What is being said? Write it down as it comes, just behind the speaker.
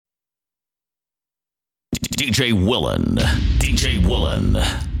DJ Willen. DJ Willen.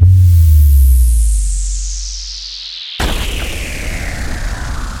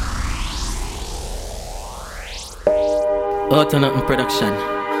 Out and up in production.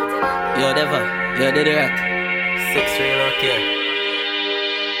 Yo, Deva. Yo, did it right. 6 real out here.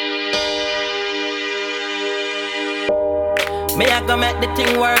 Me I go make the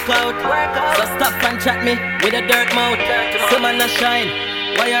thing work out. So stop and chat me with a dirt mouth. Some man a shine.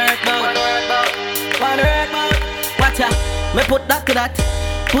 Why you hurt mouth? Wanna hurt mouth? Watch ya. Me put that to that.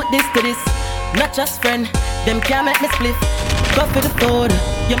 Put this to this. Not just friend. Them can't make me split. Go for the food.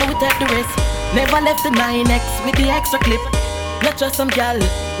 You know we take the risk. Never left the 9X with the extra clip. Not just some gal,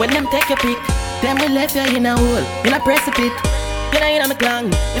 when them take a pic. Them we left you in a hole, in a precipice. You know in a clang,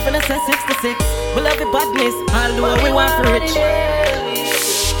 if I say 6 to 6. We love the badness, all do what we want for rich.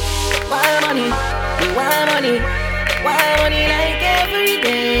 Why money, we want money. Why money like every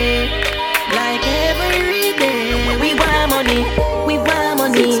day. Like every day. We want money, we want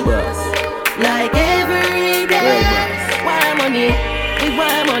money. Like every day. Why money, we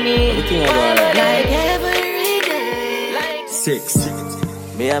want money. Like every day. Like 6.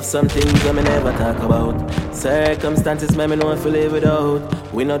 Me have some things that me never talk about. Circumstances me know if we live without.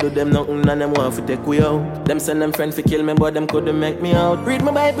 We no do them nothing and them want to take we out. Them send them friend fi kill me but them couldn't make me out. Read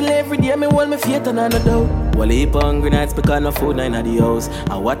my Bible every day, me hold me faith and I no doubt. Well heap hungry nights because no food in the house.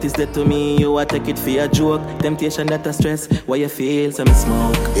 And what is that to me? You a take it for a joke. Temptation that a stress. Why you feel some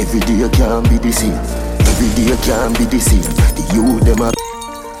smoke? Every day can't be the same. Every day can't be the same. The you them a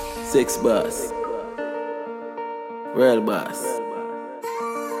 6 boss. Real boss.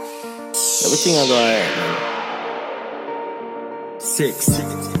 Everything I go alright, man.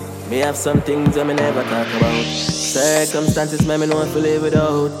 6. Me have some things that me never talk about. Circumstances me know if we live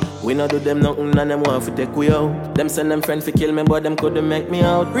without. We no do them nothing and them want to take we out. Them send them friend fi kill me but them couldn't make me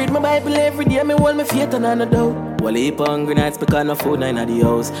out. Read my Bible every day, me hold me faith and I no doubt. Well heap hungry nights because no food in the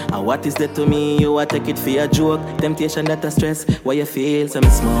house. And what is that to me? You a take it for a joke. Temptation that a stress. Why you feel some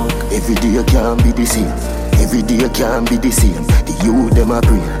smoke? Every day can't be the same. Every day can't be the same. The you them a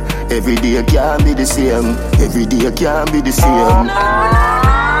pray. Every day can't be the same. Every day can't be the same.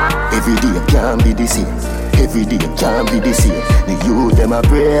 Every day can't be the same. Every day can't be the same. The youth them a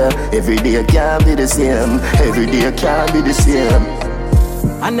pray. Every day can't be the same. Every day can't be the same.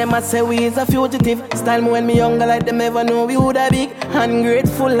 And them a say we is a fugitive. Style me when me younger like them never know we woulda big.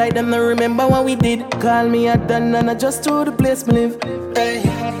 Ungrateful like them no remember what we did. Call me a done and I just to the place me live. Hey.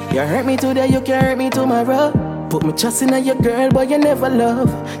 You hurt me today, you can hurt me tomorrow. Put me trust in your girl, but you never love.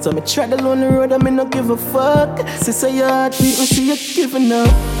 So me tread along the road and me no give a fuck. Sister, your heart beat me, see you giving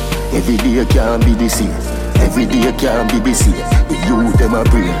up. Every day can't be the same. Every day can't be the same. The youth them a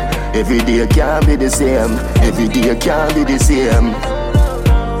pray. Every day can't be the same. Every day can't be the same.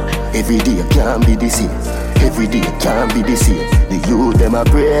 Every day can't be the same. Every day can't be the same. The youth them a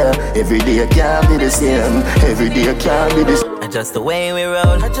pray. Every day can't be the same. Every day can't be the same. Adjust the way we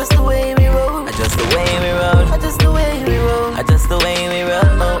roll. Adjust the way we roll. Adjust the way we roll. Adjust the way we roll. Adjust the way we roll.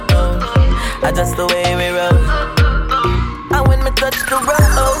 Oh, oh. Adjust the way we roll. And when me touch the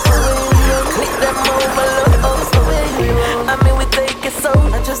road, click them over low. I mean we take it so.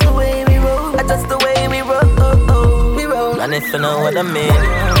 Adjust the way we roll. Adjust the way we roll. Oh, oh. We roll. And if you know what I mean,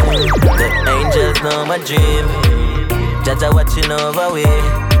 the angels know my dream. Jaja watching over we.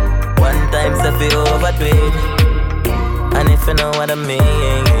 One time step it over tweet. And if you know what I mean,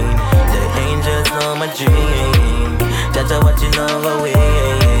 the angels know my dream. Jaja watching over we.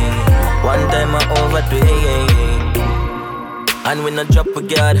 One time I overdo it. And we not drop a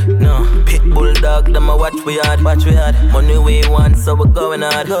guard, no. Pit bulldog, them a watch we hard, watch we hard. Money we want, so we're going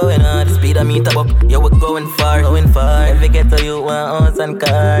hard, going hard. Speed a meter up, yeah we're going far, going far. If we get to you, one house and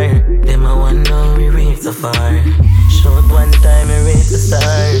car. Them a one know we reach so far. Short one time we reach the star.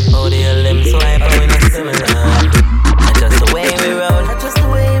 How the hell them swipe and we not similar. Adjust the way we roll. Adjust the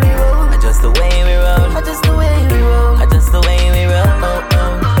way we roll. Adjust the way we roll. Adjust the way we roll. Adjust the way we roll. Oh,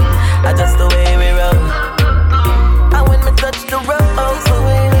 oh. Adjust the way we roll. And when me touch the road,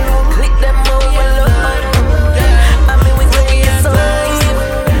 click them over low. I mean we take it so.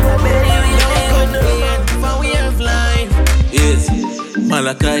 Yes.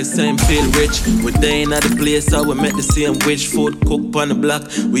 Malachi same feel rich. We dine at the place so we make the same witch. Food cook on the block.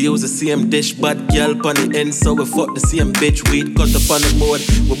 We use the same dish. Bad girl on the end so we fuck the same bitch. Weed cut up on the board.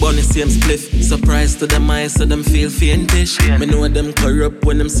 We burn the same spliff. Surprise to them eyes so them feel faintish. Me know them corrupt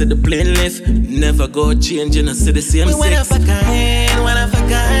when them see the plane lift. Never go changing and see the same six. One of a kind, one of a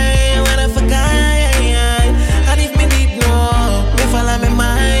kind, one of a kind. And if me did know, me follow me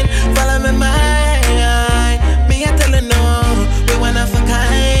mind, follow me mind. Me I tell you no, we one of a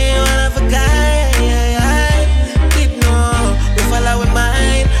kind, one of a kind.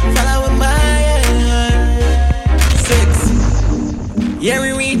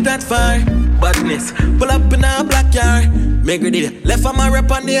 Make ready. Left on my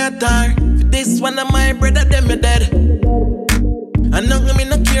rap on the altar. For this one of my brother, them me dead. And nothing me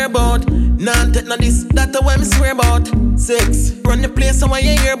no care about. Nah, take no this, that's what me swear about. 6, run the place, I want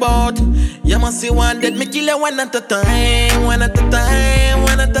you hear about. You must see one dead, me kill you one at a time. One at a time,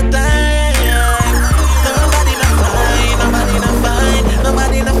 one at a time. Nobody no fine, nobody no fine,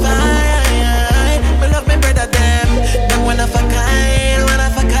 nobody no fine. Me love me brother them one of a kind, one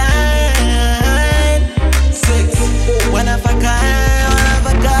of a kind. 6, one of a kind, one of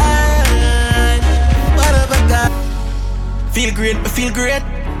a kind, one of a kind. Feel great, I feel great.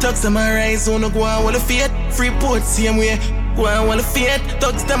 Thugs them a rise, wanna go on with the fate. Free port, same way, go on with the fate.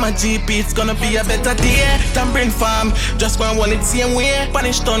 Thugs them a GP, it's gonna be a better day. Tambrin farm, just go on with it same way.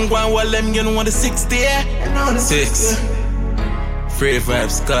 Punish ton, go on with them, you know what the 6th day. 6, free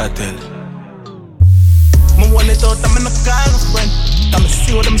vibes, cartel. Me want it out, I'm in a car, friend. I'm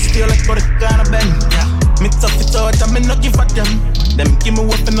see what them steal like for the car, Ben. Yeah. Me tough it out, I'm not give a damn. Them give me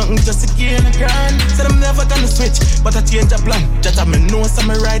weapon, nothing just to gain a grand. Said I'm never gonna switch, but I change a plan. Just have me know some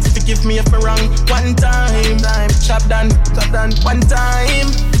rights, forgive me if I'm wrong. One time, shop done, one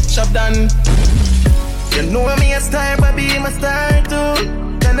time, shop done. You know me a star, baby, I'm a star too.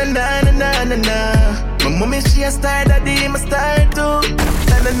 Na na na na na na na. My mommy she a star, daddy I'm a star too.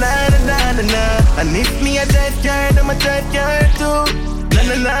 Na na na na na na na. And if me a drive car, I'm a drive car too. Na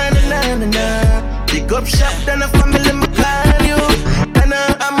na na na na na na. Pick up shop, then a family me call you. And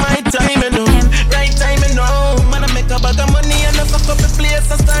I'm my time, you know. Right time, you know. Man, I make a bag of money and I fuck up the place.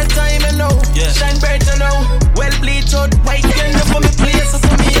 I start time, you know. Yeah. Shine bright, you know. Well bleached out, white, you know. For me place, so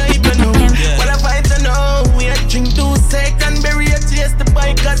me I even know. Yeah. What I fight, you know. We a drink 2 seconds, bury a chase the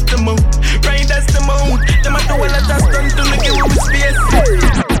bike, that's the move. Right, that's the move. Them a do all I just done to make it with space.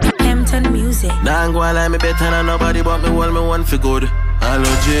 Hampton music. Nah, I'm gonna lie, me better than nobody, but me hold me one for good.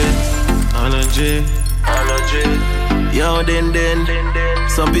 Allergy. Yo, then.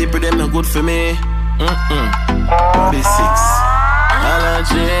 Some people, them not good for me. Be 6.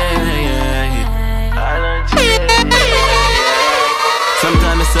 Allergy.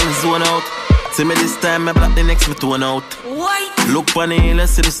 Sometimes I sell the zone out. See me this time, I block the next me tone out. What? Look on the hill, I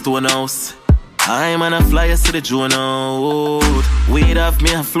see the stone house. I'm on a flyer, see the drone out. Weed off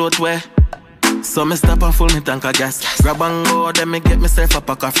me and float where. So me stop and full me tank of gas. Grab and go, then me get myself a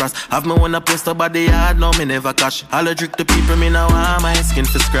pack of frost. Have me one a poster by the yard, now me never cash. Allergic to people, me now want my skin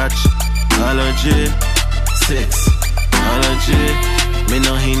for scratch. Allergy, 6. Allergy, me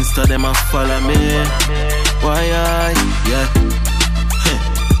no Insta, them a follow me. Why yeah.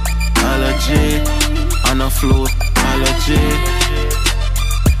 Allergy, on a float.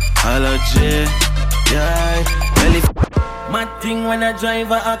 Allergy, yeah. Belly. My thing when I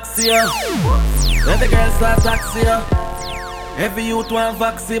drive a Axia. Every girl start taxi. Every youth want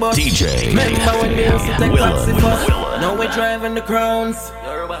vaccine bus. DJ Remember when we used to take taxi bus? Willen. Now we driving the crowns.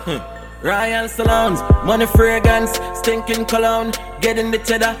 Royal salons, money fragrance, stinking cologne. Getting the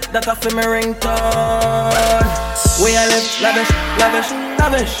cheddar, that off in my ringtone. We a live lavish.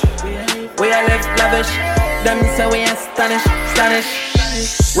 We a live lavish. Them say we astonish.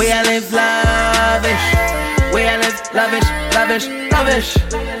 We a live lavish. We a live lavish.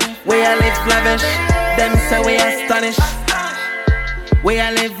 We a live lavish. Them say we astonish. We a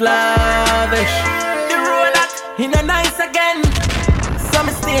live lavish. The roll out in a nice again. So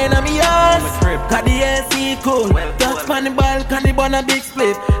me staying on me house. Cause the AC cool. Touch on the balcony, burn a big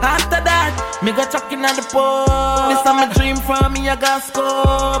split. After that, me go chucking on the pole. This is my dream from me, I got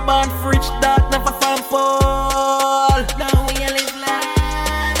score. Born for rich, dark, never found fall. Now we a live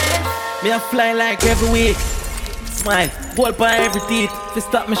lavish. Me a fly like every week. Smile, gold by every teeth. If you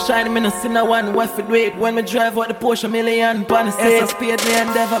stop me shining, me no see no one what for do it. When me drive out the Porsche million on the stage. Speed me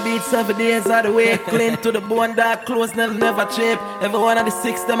and never beat 7 days out the way. Clean to the bone, dark clothes never cheap. Every one of the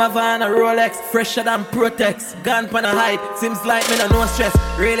 6 them have on a Rolex. Fresher than Protex, gone pan a height. Seems like me no stress.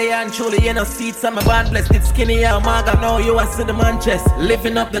 Really and truly, you know seats I'm a band blessed. It's skinny, yeah, maga, now you a see the man chest.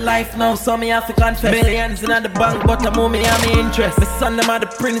 Living up the life now, so me have to confess. Millions in the bank, but I move me and me interest. My son them are the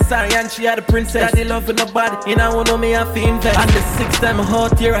prince, and she are the princess. Daddy loving nobody, you know know me have to invest. And the 6 time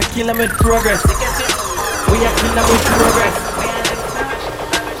out here, I kill them with progress. We are kill them with progress.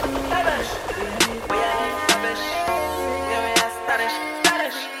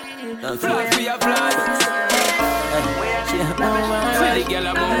 We are fly. See the girl a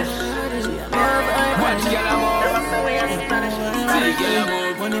move. Watch girl a move. See the girl a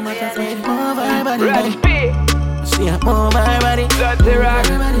move. Ready? She a move her body. Dirty rock.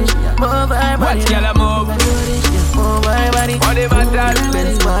 Move her body. Watch girl a move. Move her body. Body matter.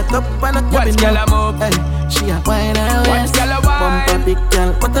 Benz back up up and a cabin. Watch girl move. Hey, she a wine and Watch girl a wine. Bumper big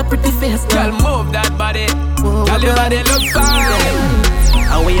girl, what a pretty face. Girl move that body. Girl your body look fine.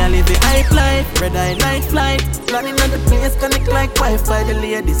 How we a live the hype life, red eye night flight. Planning on the place, connect like Wi-Fi. The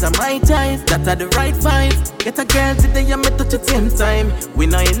ladies are my ties, that are the right vibes. Get a girl today and me touch at same time. We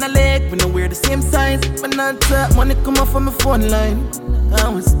not in a leg, we know we're the same size. But not money come off from my phone line. I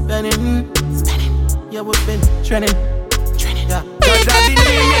was spending. Yeah, we've been trending. Yeah. Cause I've been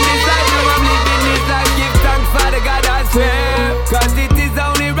living in this life, now I'm living this life. Give thanks for the God I swear. Cause it is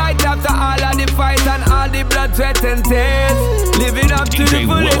only right after all of the fight and all the blood, sweat and tears. Living up to the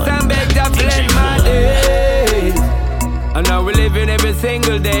fullest and beg to blend my days. And now we living every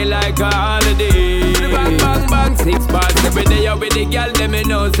single day like a holiday. Bang, bang, bang, 6 bars every day out with the girl, them me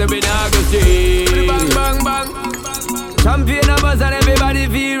know, so we not go straight. Bang, bang, bang. Champion of us and everybody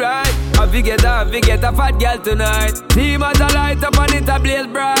feel right. I forget a fat girl tonight. Team as a light up and it a blaze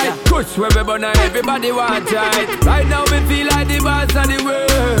bright. Push where we burn and everybody want right. Right now me feel like the boss of the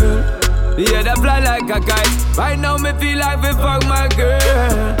world. Yeah, that fly like a kite. Right now me feel like we fuck my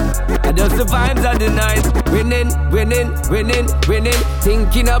girl. I just the vibes of the night. Winning, winning, winning, winning.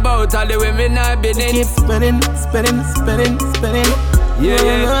 Thinking about all the women I've been in. Keep spinning, spinning, spinning, spinning.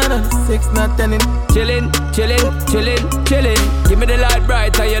 Yeah. 6 not 10. Chillin', chillin', chillin', chillin'. Give me the light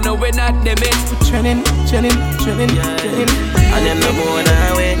bright, so you know we're not dimming. Chillin', chillin', chillin', chillin'. And them no more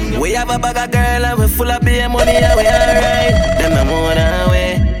than way. We have a bag of girl and we full of beer money and we alright. Them no more than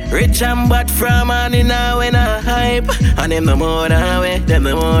way. Rich and bad from and in a way not hype. And them no more than way. Them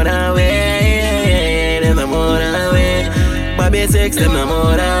no more than way. Them no more than way. Bobby 6, them no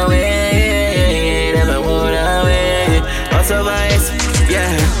more than way. Them no more than way. Also vice,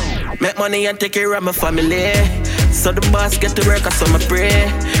 yeah. Make money and take care of my family. So the boss get to work, so I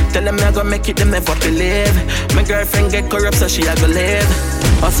pray. Tell them I gonna make it, them never believe. My girlfriend get corrupt, so she a go live.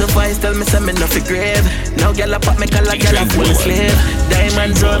 Also vice, tell me say me no fi grave. Now girl a pop me collar, girl a full slave.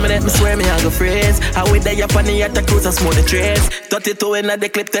 Diamonds on me, let me swear me I go freeze. How we day up on the yacht, cruise and smooth the trace. 32 in the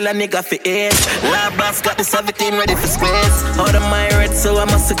clip, tell a nigga fi ace. Lab boss got the 17 ready for squeeze. Out of my red, so I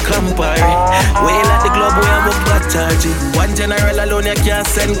must compare it. Way like the globe, we have a bad charge. One general alone, you can't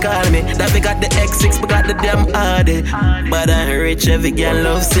send call me. That we got the X6, we got the damn hardy. But I'm rich, every girl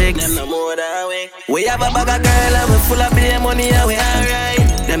love 6. Them no more than way. We have a bag of girl and we full of beer money and we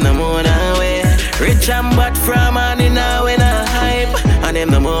alright. Them no more than way. Rich and bad from and in a way not hype. And them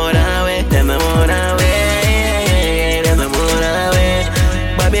no more than way. Them no more than way. Them no more than way.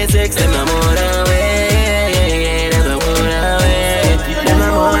 Bobby 6, them no more than way. Them no more than way. Them no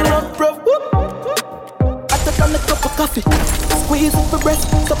more than way. I took on a cup of coffee. Squeeze up your breast,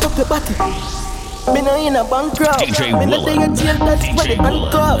 top up your body. Me no in a bankrupt. DJ Me no day in jail, that's where they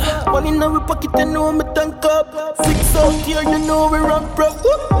bank up. Money in our pocket, you know me tank up. 6 out here, you know we run rough.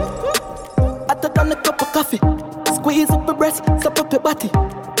 I took on a cup of coffee. Squeeze up your breast, top up your body.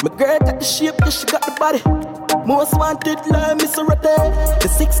 My girl got the shape, yeah, she got the body. Most wanted, like Miss Rata. The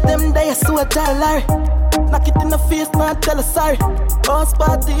 6 them days, so I tell Larry. Knock it in the face, man, tell her sorry. House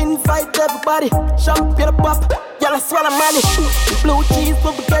party, invite everybody. Champagne pop, y'all swallow money. Blue cheese,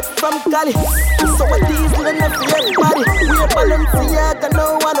 what we get from Cali. So what these little enough for everybody. We're Balenciaga,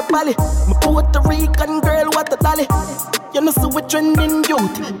 no one a Bali. My Puerto Rican girl, what a dolly. You know, so we trending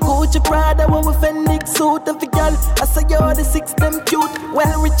youth. Gucci Prada, what we Fendi suit. And for girl, I say you're the 6 them cute.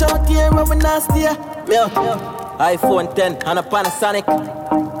 Well, reach out here, and we nasty. Yo, iPhone 10 and a Panasonic.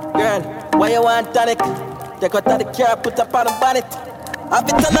 Girl, why you want tonic? Take out of the car, put up on the bonnet. I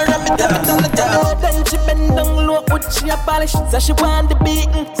be turn around, me tell her. Then she bend down low, would she abolish? So she want the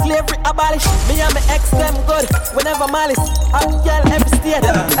beating, slavery abolish. Me and my ex them good, whenever malice. I'm girl every state,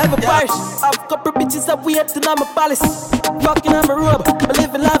 every parish. I've couple bitches that wait till I'm a palace. Fucking on my robe, I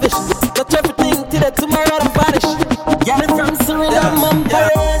live in lavish. Touch everything till that tomorrow I'm vanish. Girl from Suriname, I'm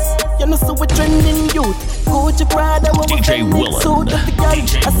Paris. You know, so we trending youth. Gucci Prada, what we DJ Fendi Willen. suit. And the girl,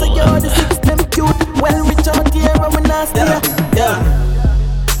 I say you're the 6 them cute. Well, reach out here, and we nasty. Yeah.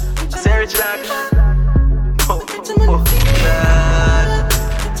 Say rich dog. Oh,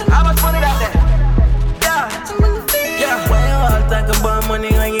 how much money that there? Yeah. Why you all talk about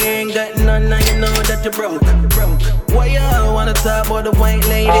money when you ain't got none? Now you know that you're broke. Why you all wanna talk about the white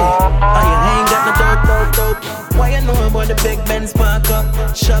lady? Oh, you ain't got no dope. Why you know about the big Benz park up?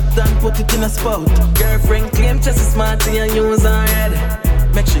 Shop and put it in a spot. Girlfriend claim just as smart and use her head.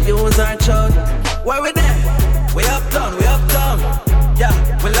 Make sure you use her child. Why we there? We uptown, we uptown. Yeah,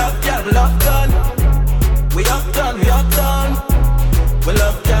 we love girl, we love gun. We uptown, we uptown. We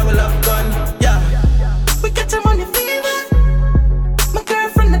love girl, we love gun. Yeah. We got your money fever. My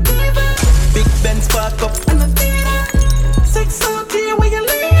girlfriend a diva. Big Benz park up. And a diva. 6 out here where you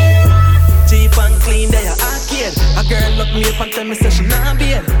live. me up and tell me say she not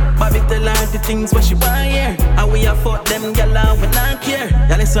bail. Bobby tell her the things what she want hear. And we afford them gyal and we not care.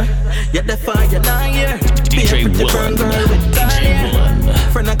 Yeah, listen, yeah, the fire not here. DJ Willin. DJ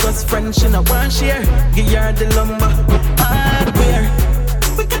Willin. Friend of close friend, she not want share. Give her the lumber, hardware.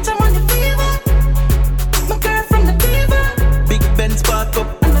 We got your money fever. My girl from the fever. Big Ben spark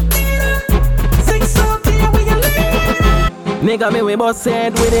up and the theater. Sing so clear we can live. Nigga, me we bust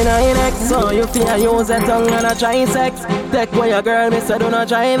head within a neck. So you feel use a tongue and a try sex. Take away your girl, me say do not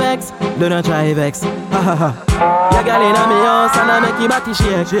try vex. Do not try vex. Ha ha ha. Your girl inna me house and I make your body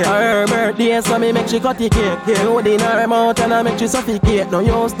shake. Her birthday so me make she cut the cake. Hold in her mouth and I make she suffocate. No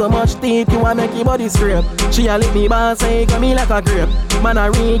use too much teeth, you a make your body scrape. She a lick me boss, say come me like a grape. Man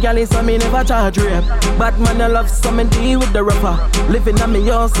a real girl so me never charge rape. But man I love so me deal with the rapper. Living in me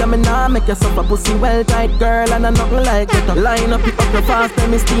house, so me nah make you suffer. Pussy well tight girl and I nothing like it. Line up it up real fast, tell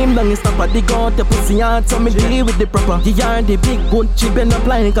me steam down, you stop at the gun. The pussy hard so me deal with the proper. The yard the big good, she bend up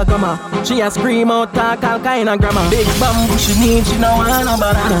like a gamma. She a scream out, talk all kind of grammar. Big bamboo she need, she no want no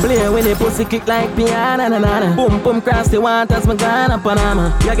banana. Play with the pussy kick like piano, na na na. Boom boom cross the waters, me gone up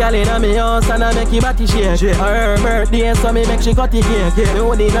Panama. Your girl inna me house and I make your body shake. Her birthday so me make she cut the cake.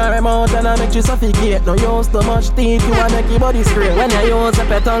 Hold in her mouth and I make she suffocate. No use too much teeth, you a make your body scrape. When you use a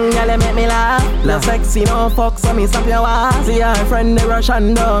pet tongue, girl, you make me laugh. Love sexy, no fuck, so me stop your ass. See her friend, the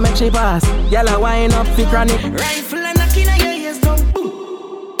Russian door, make she pass. Girl, I wind up, fi chronic. Rifle and knocking on your ears down,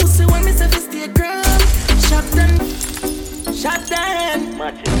 boom. Pussy when me say fi stay girl. Shot down, shot down.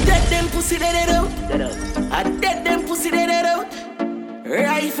 Dead them pussy dead out. I dead them pussy dead out.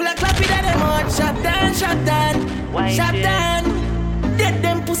 Rifle a clap it at them out. Shot down, shot down, shot down. Dead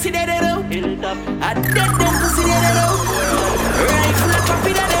them pussy dead out. I dead them pussy dead out. Rifle a clap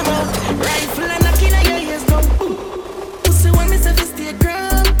it at them out. Rifle a knocking on your ears down, boom. Pussy when me say fi stay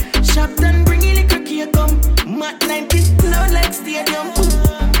girl. Shot down, bring it like a cake come. Mat 90 loud like stadium, boom.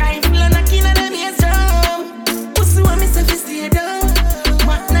 Rifle a knocking on them ears down. Pussy when me say fi stay down.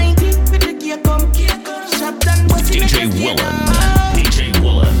 Mat 90 with the cake come. Shot down, pussy DJ Willin. DJ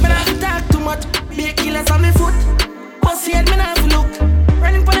Willin. Me not talk too much. Be killers on me foot. Pussy head me not look.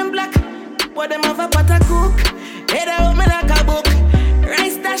 Running for them black. But them have a pot of cook. Head out me like a book.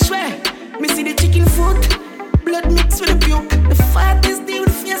 Rice dash way. Me see the chicken foot. Blood mixed with the puke. The fat is deal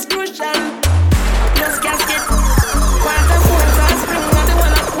with fierce crucial. Just gasket. Quarter fourth spring. And the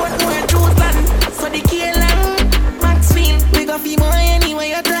one I put more juice than. So the key long. Maxfield. We got fee more anyway.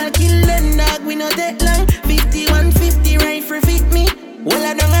 You talk kill them dog. We no take long. 5150 rifle fit me. Well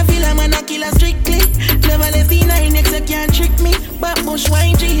I don't feel a man a killer strictly. Never left the 9X you can't trick me. But bush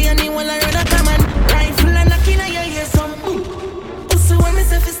wine G and you wanna run a common. Rifle and knocking on your ear some. Pussy when me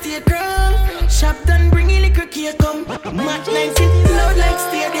say fi stay girl. Shop done bring a liquor cake come. Mat 90 loud like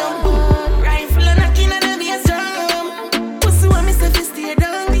stadium. Rifle and knocking on the ear some. Pussy when me say fi stay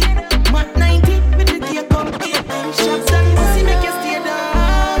down. Mat 90 with the cake come. Shop done pussy make you stay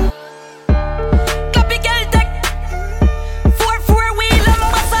down. Copy girl tech. 4-4 wheel and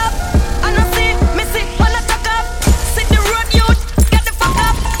bust up. And I see me see when I tuck up. Sit the road youth, get the fuck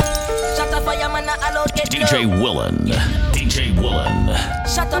up. Shut up fireman I allowed get low. DJ Willin. DJ Willin.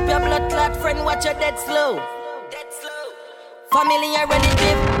 Shut up your blood clot friend, watch your dead slow. Family and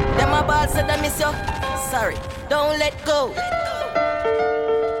relative, them a ball said I miss you. Sorry, don't let go.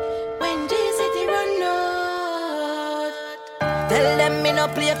 When G-City run out, tell them me no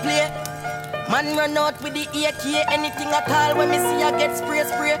play. Man run out with the AK, anything I call when me see I get spray.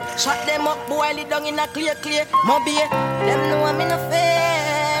 Shot them up, boil it down in a clear. Mobby, them know me no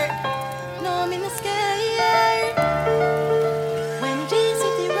fair. No, me no scared. When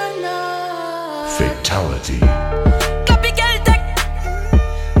G-City run out. Fatality. Copy girl tech.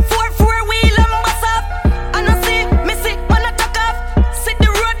 4-4 wheel and bust up. And I see me see when I tuck off. Sit the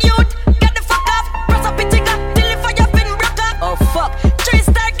road youth, get the fuck off. Press up it tigger till the fire pin broke up. Oh fuck,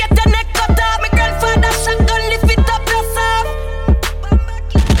 3-star get the neck cut off. My grandfather shotgun lift it up plus off.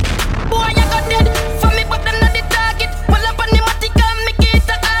 Boy you got dead for me but them not the target. Pull up on the matic and make it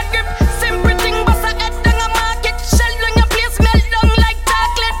a hard grip. Simple thing bust a head down a market. Shell on your place melt down like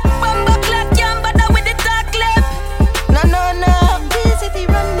chocolate. Bamba clat can't bother with the dark lip. No. G-City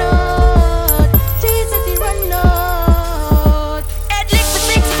run out. G-City run out. Head lick for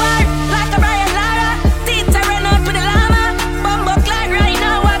 6-5 like a Brian Lara. Teeth are run out with the llama. Bamba clat right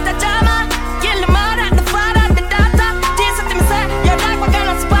now what the drama. Kill the mother, the father, the daughter. G-City me say your dog what kind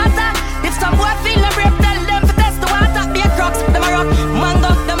of spotter. If some boy feel a brave tell them to test the water. Be a crocs, them a rock.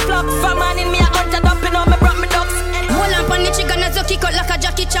 Mango, them flop. From man in me a hunted up you know me brought me ducks. Hold on pon the trigger, no zo kick out like a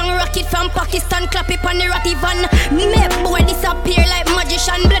Jackie Chan. Rocket from Pakistan, clap it pon the ratty van. Make boy disappear like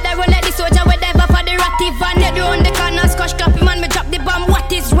magician. Blood I run like the soldier with the up for the ratty van. Head round the corner, scotch clappy man. Me drop the bomb,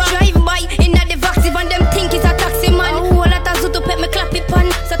 what is wrong? Drive by in the vaxi van, them think it's a taxi man. Oh, all that a zoot pet me clap it pan.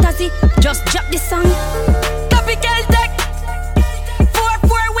 So Tazi, just drop the song. Clappy girl take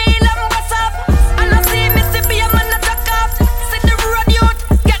 4-4 wheel and bust up. And I see Missy be a man that talk off. Sit the road youth,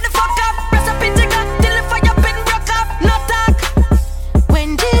 get the fuck up. Press up in jigger till the fire pin broke up. No talk.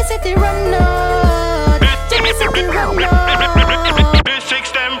 When this city run out, this city run out. The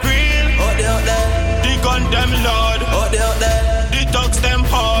six them real, out there. The gun them loud, out there. The dogs them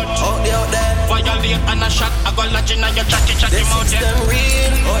hot, out there. Violate and a shot, I go lodge in your chatty mouth. The six them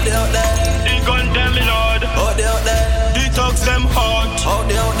real, out there. The gun them loud, out there. The dogs them hot, out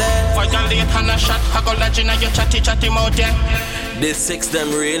there. Violate and a shot, I go lodge in your chatty mouth. The six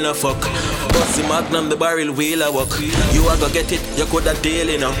them real no fuck. Bossy Magnum, the barrel wheel a walk. You a go get it, you coulda deal,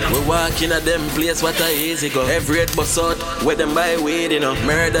 you know. We walk in a them place, what a easy go. Every head bus out, where them buy weed, you know.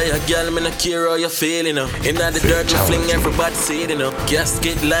 Murder your girl, me no care how you feel, you know. Inna the dirt, you fling everybody seed, you know.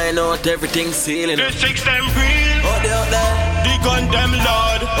 Casket line out, everything seal, you know. The six them real, out there. The gun them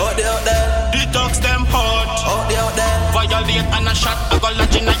loud, out there. The dogs them hot, out there. Violate and a shot, I go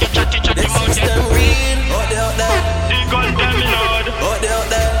lodge in your chatty The mouth. six them real, out there. The gun them loud, out there.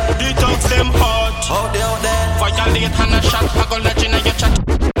 the dogs them hot, out there. violate and a shot, I go lodge in your chatty.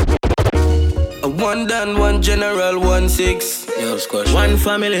 One done, one general, 1-6. Yo, squash. One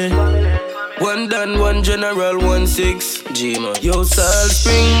family. One done, one general, 1-6. G-man. Yo, Salt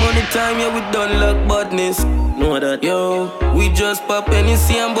Spring, money time, yeah, we done like badness. Know that. Yo, we just pop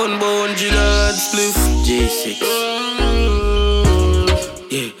NEC and bun Gillard spliff. G6.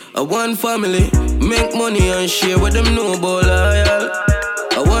 Yeah, a one family, make money and share with them know about loyal.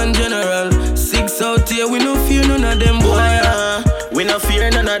 A one general, 6 out here, we no fear none of them boy. We no fear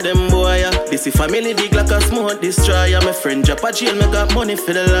none of them boy. This is family big like a smoke destroyer. My friend drop a jail, me got money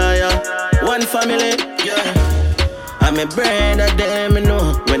for the liar. One family, yeah. I'm a brand of them, you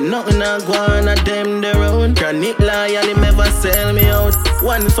know. When nothing a go on at them, they round. Chronic loyal, he never sell me out.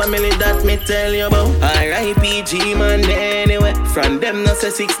 One family that me tell you about. R.I.P. G-man anyway. From them no say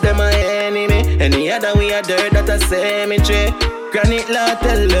 6, them a enemy. Any other we a dirt that a cemetery. Chronic law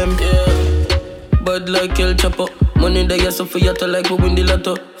tell them, Yeah. Bad like El Chapo. Money that you suffer, you to like we win the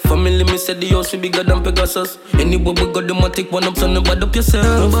lotto. Family, me said the house we bigger than Pegasus. Anyway, we got the matic one up, so nobody up yourself.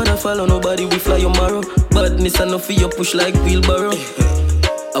 Nobody follow, nobody, we fly your marrow. Badness enough for you push like wheelbarrow.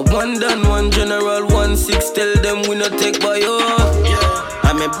 A one done, one general, 1-6. Tell them we not take by you.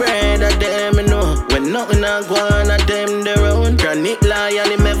 I'm a brand of them, you know. When nothing a go on at them, they round. Chronic loyal,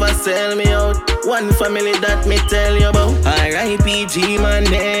 he never sell me out. One family that me tell you about. R.I.P.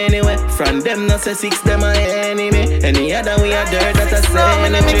 G-man anyway. From them no say 6, them a enemy. Any other we a dirt that a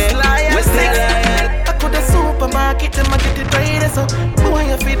cemetery. We stay loyal. I could a supermarket, them a get it right, so boy,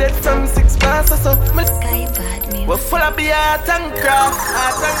 you feed it from 6 bars or so. Sky bad music. We're full of the art and craft,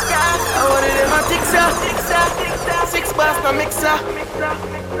 art and craft. I want them a tixer, 6 bars no mixer.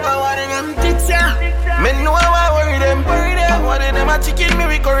 I want them tixer. Me know I worry them. I want them a chicken, me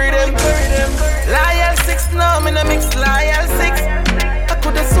we curry them. Loyal 6, no, me no mix loyal 6. I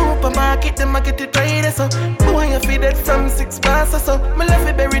could a supermarket, them a get it right, so boy, you feed it from 6 bars or so. Me left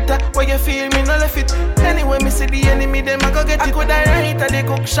it berita, where you feel me no left it. Anyway, me see the enemy, them a go get it. I could a write at the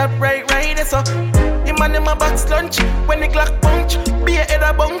cook shop right, so him and them a box lunch, when the clock punch, be a head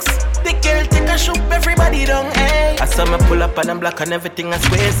a bunks. The girl take a shoot, everybody down, hey. I saw me pull up and I'm black and everything I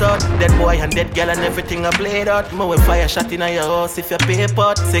squeeze out. Dead boy and dead girl and everything I played out. Me will fire shot in your house if you pay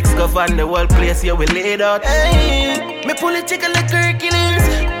pot. 6 govern the whole place, you will laid out. Hey, me pull it chicken like Hercules.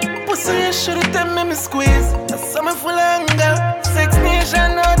 Pussy, you should've tell me squeeze. I saw me full of anger. 6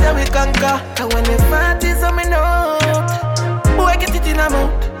 nation out that we conquer. And when the parties on me note, boy get it in a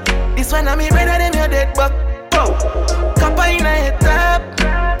mouth. This one I me better than your dead buck. Bow, copper in a head top.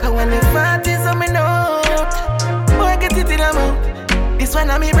 And when the parties on me note, boy get it in a mouth. This one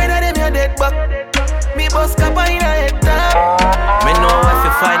I me better than your dead buck. Me boss copper in a head top. Me know if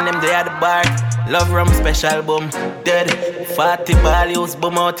you find them they at the bar. Love rum special boom, dead. 40 ball use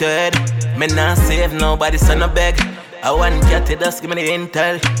boom out your head. Me nah save nobody so no beg. I want cat to just give me the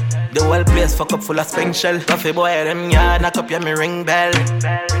intel. The whole place fuck up full of spring shell. Coffee boy them yard knock up your me ring bell.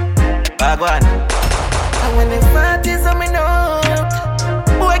 Go on. And when the parties on me note,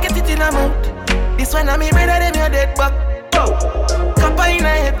 boy get it in a mouth. This one I me better than your dead buck. Bow, copper in a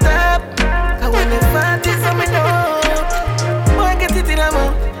head top. And when the parties on me note, boy get it in a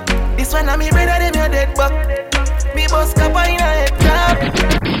mouth. This one I me better than your dead buck. Me boss copper in a head top.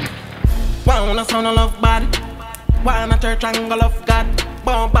 Wanna sound of love bad. Wanna third triangle of God.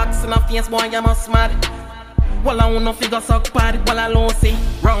 Bomb box in a face, boy you must mad. Well, I wanna figure suck bad, well, I don't see.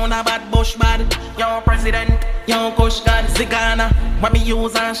 Round a bad bush bad. Young president, young kush god, Zigana. When me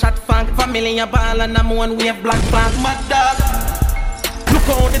use and shot fang. Family a ball and I'm one wave black flag. Mad dog. Look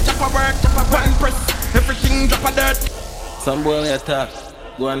how the chopper work, one press. Everything drop a dirt. Some boy we attack.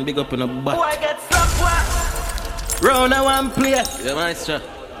 Go and big up in a butt. Boy get slapped what? Round a one place. Yeah, maestro.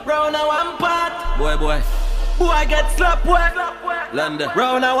 Round a one part. Boy. Boy get slapped what? London.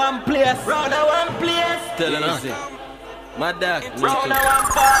 Round a one place. Round a one place. Tell him easy. Mad dog. Round a one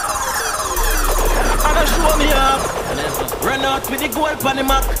part. I'ma show me up. Run out with the gold on the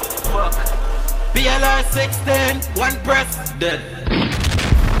Mac. Fuck. BLR 16. One press. Dead.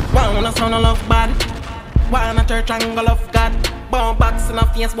 Wanna sound of love bad. Wanna third triangle of God. Bomb box in a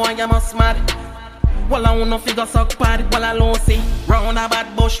face, boy, you must mad. Well, I wanna figure suck bad. Well, I don't see. Round a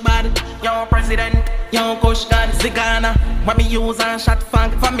bad bush bad. Young president, young kush god, Zigana. When me use and shot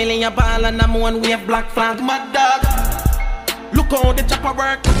fang. Family a ball and I'm one wave black flag. Mad dog. Look how the chopper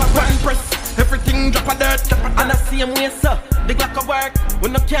work. One press. Everything drop a dirt. And the same way, sir. The Glock a work.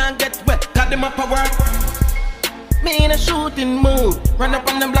 When I can't get wet, got them up a work. Me in a shooting mood. Run up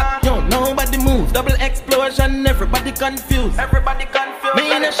on the block, yo, nobody move. Double explosion, everybody confused.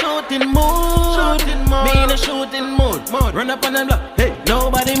 Me in a shooting mood. Me in a shooting mood. Run up on the block, hey,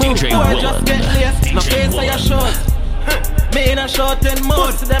 nobody move. Boy, just get laced. No face of your shows. Me in a shooting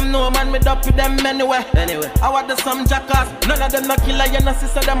mood. See them know, man, me up with them anyway. I want the some jackass. None of them no killer, you know,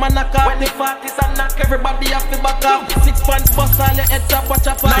 sister, them a knock off. When the 40s a knock, everybody have to back up. 6 pants bust all your heads up, watch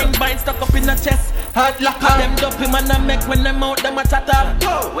out. 9 binds stuck up in the chest. Hard lock up. Them dopey man a make when them out, them a chat up.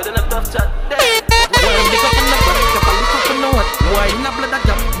 Whoa, within a tough chat. Boy, big up in the back, keep a look up in the what. Boy, in a blood a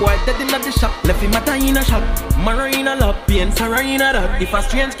job, boy, dead in the shop. Left him a tie in a shop. Marina love, pain, Sarah in a dog. If a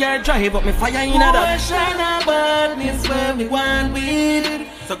strange car drive up, me fire in a dog. Boy, shine a badness where me want with.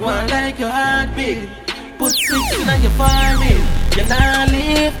 So go on like your heart big. Put 6 in your forehead. You not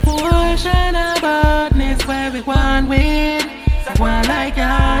live. Boy, shine a badness where we want with. So go on like your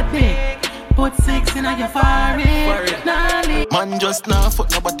heart big. Put 6 in your forehead. Man just nah fuck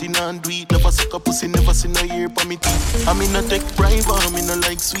nobody nah do it. Never suck a pussy, never see no ear pa me teeth. I mean no take bribe, I mean no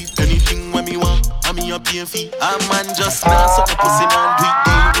like sweet. Anything when me want, I mean a pay fee. A man just nah suck a pussy nah do it.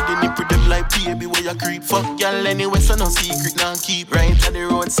 Deal with the nipple them like baby where you creep. Fuck y'all anyway, so no secret nah keep. Right at the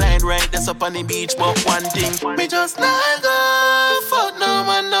roadside, right that's up on the beach. But one thing, me just nah go. Fuck no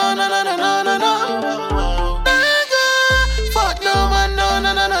man, no. Fuck no man, no.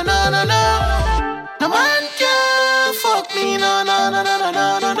 No man can fuck me, no. Nah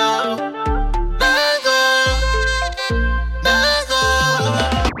go.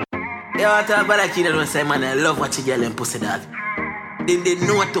 Yo, I talk about that kid that don't say, man, I love what you girl and pussy dog. They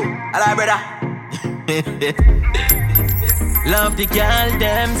know too. Hello, brother. Love the girl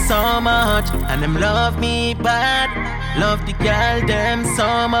them so much, and them love me bad. Love the girl them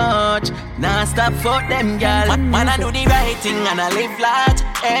so much. Nah stop for them girl. Man I do the right thing and I live large.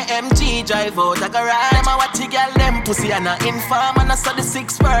 AMG drive out a garage. Them I watch the girl them pussy and I inform. And I saw the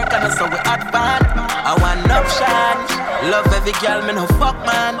 6 work and I saw we advance. I want option. Love every girl me no fuck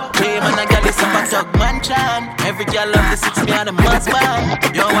man. Hey man a girl is a fat dog man chan. Every girl love the 6 me and the must man.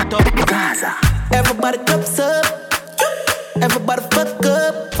 Yo what up Gaza? Everybody cups up. Everybody fuck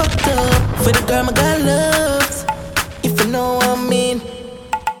up. For the girl my girl loves. If you know what I mean.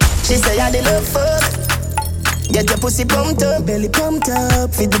 She say I the love fuck. Get your pussy pumped up, belly pumped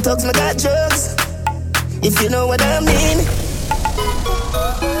up. Feed the dogs, my got drugs. If you know what I mean.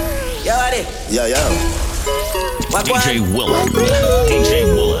 Yo, Adi. Yo. DJ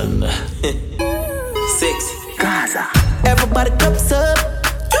Woolen. 6 Gaza. Everybody cups up.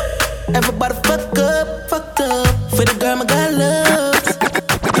 Everybody fuck up. For the girl my got loves.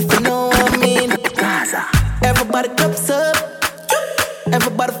 If you know what I mean. Gaza. Everybody cups up.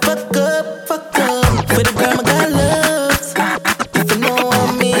 Everybody fuck up. For the girl my got loves. If you know what I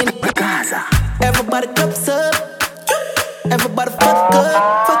mean. Gaza. Everybody cups up. Everybody fuck up.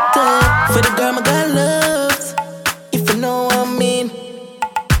 For the girl my got loves. If you know what I mean.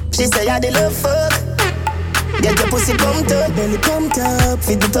 She say I the love fuck. Get your pussy pumped up, belly pumped up.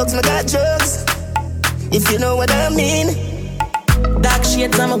 Feed the dogs, my got drugs. If you know what I mean. Dark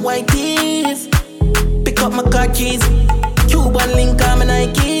shades on my white tees. Pick up my car keys. Cuban link on my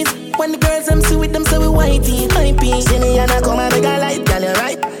Nikes. When the girls them see with them say we whitey, hypey. See me and I come and make a light, girl you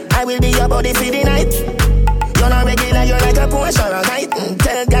right. I will be your body for the night. You're not regular, you're like a Porsche or a kite.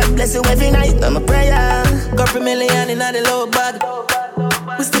 Tell God bless you every night, I'm a prayer. Got $1 million in the low bag.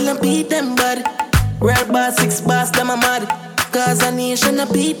 We still don't beat them bad. Real boss, 6 boss, them a mad. Cause a nation a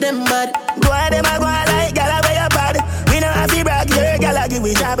beat them bad. Go on them a go on like gala where you bad. We know have to brag, your gala give give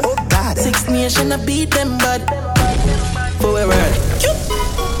we job. Oh God. 6 Nation, I beat them, bud. For we run.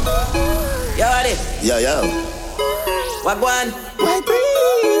 Yo, what it? Yo. What one? White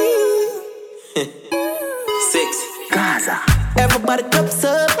breeze. 6 Gaza. Everybody cups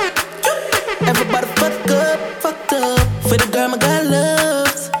up. Everybody fucked up. For the girl my God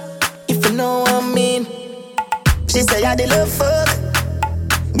loves. If you know what I mean. She say I the love fuck.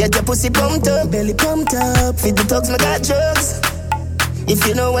 Get your pussy pumped up, belly pumped up. Feed the dogs, my got drugs. If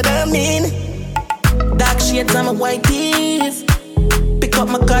you know what I mean. Dark shades on my white tees. Pick up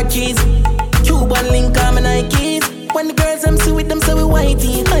my car keys. Cuban link on my Nikes. When the girls I'm see with them, so we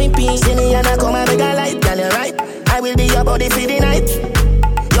whitey, hypey. See me and I come and make a light, girl, you're right. I will be your body for the night.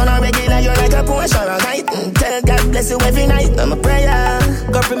 You're not regular, you're like a Porsche or a kite. Tell God bless you every night, I'm a prayer.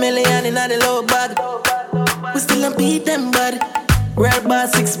 Got $1 million in the low bag. We still don't beat them, bud. Real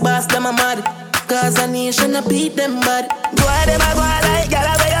boss, 6 boss, them a mad. Cause a nation, I beat them, bud. Go ahead, them a go like, girl,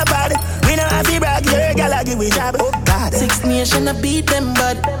 I wear your pad. We know how to brag, your girl, I give we job. Oh God. 6 Nation, I beat them,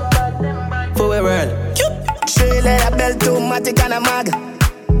 bud. For we world. Straight like a belt, automatic and a mag.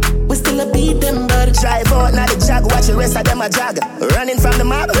 We still a beat them, bud. Drive out, now the jag, watch the rest of them a jag. Running from the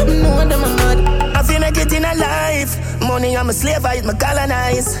mob. No, them a mad. I feel make it in a life. Money, I'm a slave, I eat my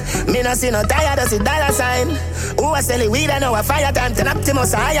colonize. Me no see no tired, I see dollar sign. Who I sell it weed, I know a fire time. Ten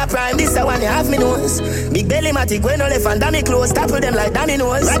Optimus, a higher prime. This the one you have me nose. Big belly, matic, when no left and damn me close. Tap with them like damn me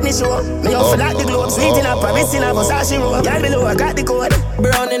nose. Right me show. Me off like the globe. Sweet in a Paris, in a Versace road. Girl below, I got the code.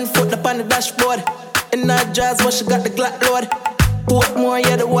 Brown in foot up on the dashboard. In that jazz, what she got the Glock load. Portmore,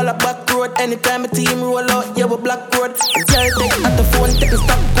 yeah, the wall of back road. Anytime a team roll out, yeah, we black road. Girl, take at the phone, take the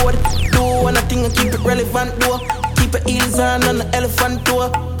stop code. Do one thing and keep it relevant, though. Keep your heels on the elephant tour.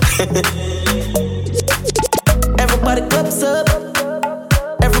 Everybody cups up.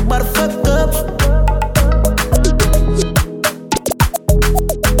 Everybody fuck up.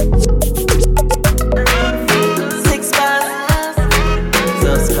 Six bars.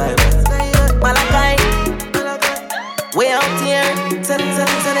 Subscribers. Malachi. We out here. Tell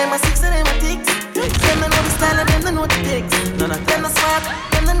them a 6 and them a ticks. Them know the style and them know the ticks. Them no smart,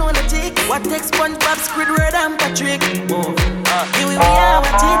 them know the tick. What takes SpongeBob, Squidward and Patrick? Here we are,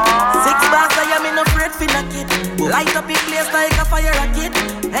 what it? 6 bars, I am in no afraid for knock it. Light up in place like a fire rocket.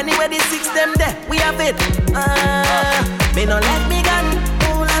 Anyway, the 6 them there, we have it. Me no let me gun.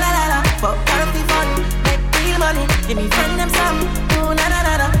 Ooh la la la la. Fuck healthy fun, make real money. Give me friend them some. Ooh la la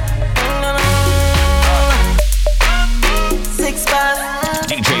la la. 6 bars.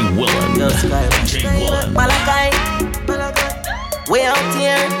 DJ Willin. DJ Willin. Malachi. We out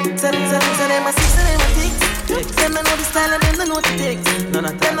here. Tell them a 6 and them a ticks. Them know the style and them know the ticks. Them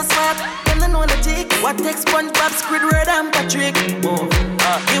no smart, them know the tick. What takes SpongeBob, Squidward and Patrick?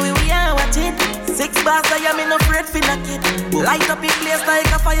 Here we are, what it? 6 bars, I am in no afraid for knock it. Light up in place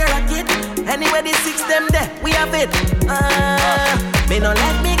like a fire rocket. Anyway, the 6 them there, we have it. Me no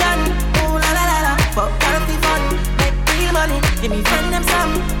let me gun. Ooh la la la la. Fuck healthy fun, make real money. Give me friend them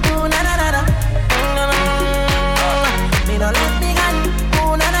some. Ooh la la la la. Me no let me gun.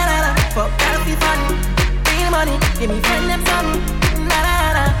 Ooh la la la la. Fuck healthy fun, real money. Give me friend them some. La la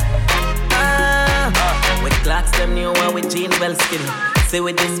la. With clocks them new one with jeans well skinny. Say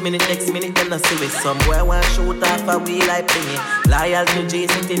with this minute, next minute, then I see with somewhere one shoot off a wheel like plingy. Loyal to G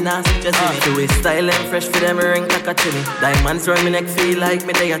City, nasty just in it. Do it style and fresh for them ring like a chili. Diamonds round me neck feel like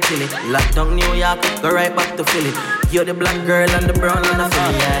me they a chilly. Lockdown New York, go right back to Philly. You're the black girl and the brown and the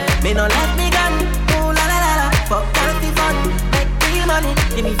Philly, yeah. Me no let me gun, ooh la la la la. Fuck healthy fun, make real money.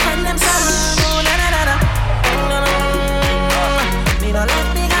 Give me friend them some, ooh la la la la. Me no let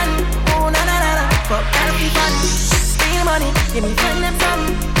me gun, ooh la la la la. Fuck healthy fun, real money. Give me friend them some,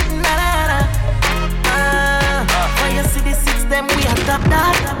 la la la. When you see the 6 them, we a top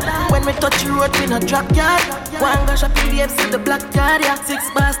that. When we touch the road, we no drop yard. One go shopping the FC, the black card, yeah.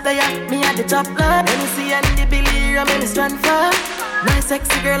 6 bars there, me at the top lot. When you see Andy Billy, I make me stand for. Nice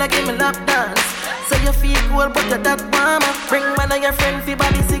sexy girl, I give me lap dance. So you feel cool, but you're that warmer. Bring one of your friends, for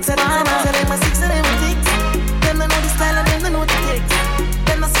body 6 and armor. So them a 6 and them a 6. Them don't know the style and them don't know the kicks.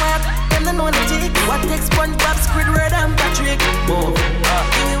 Them no smart, them don't know the tick. What takes SpongeBob, Squidward and Patrick?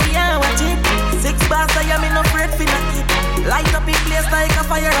 Here we are, what it? 6 bars, I am in no afraid for knock it. Light up in place like a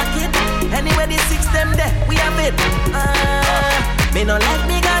fire rocket. Anyway, the 6 them there, we have it. Me no let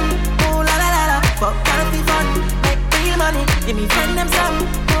me gun. Ooh la la la la. Fuck healthy fun, make real money. Give me friend them some.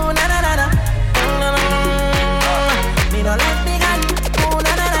 Ooh la la la la. Me no let me gun. Ooh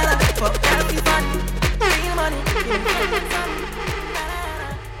la la la la. Fuck healthy fun, real money. Give me friend them some.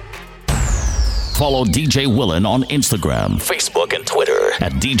 Follow DJ Willin on Instagram, Facebook, and Twitter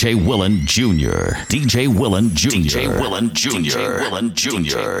at DJ Willen Jr. DJ Willen Jr. DJ Willen Jr. DJ Willen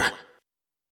Jr.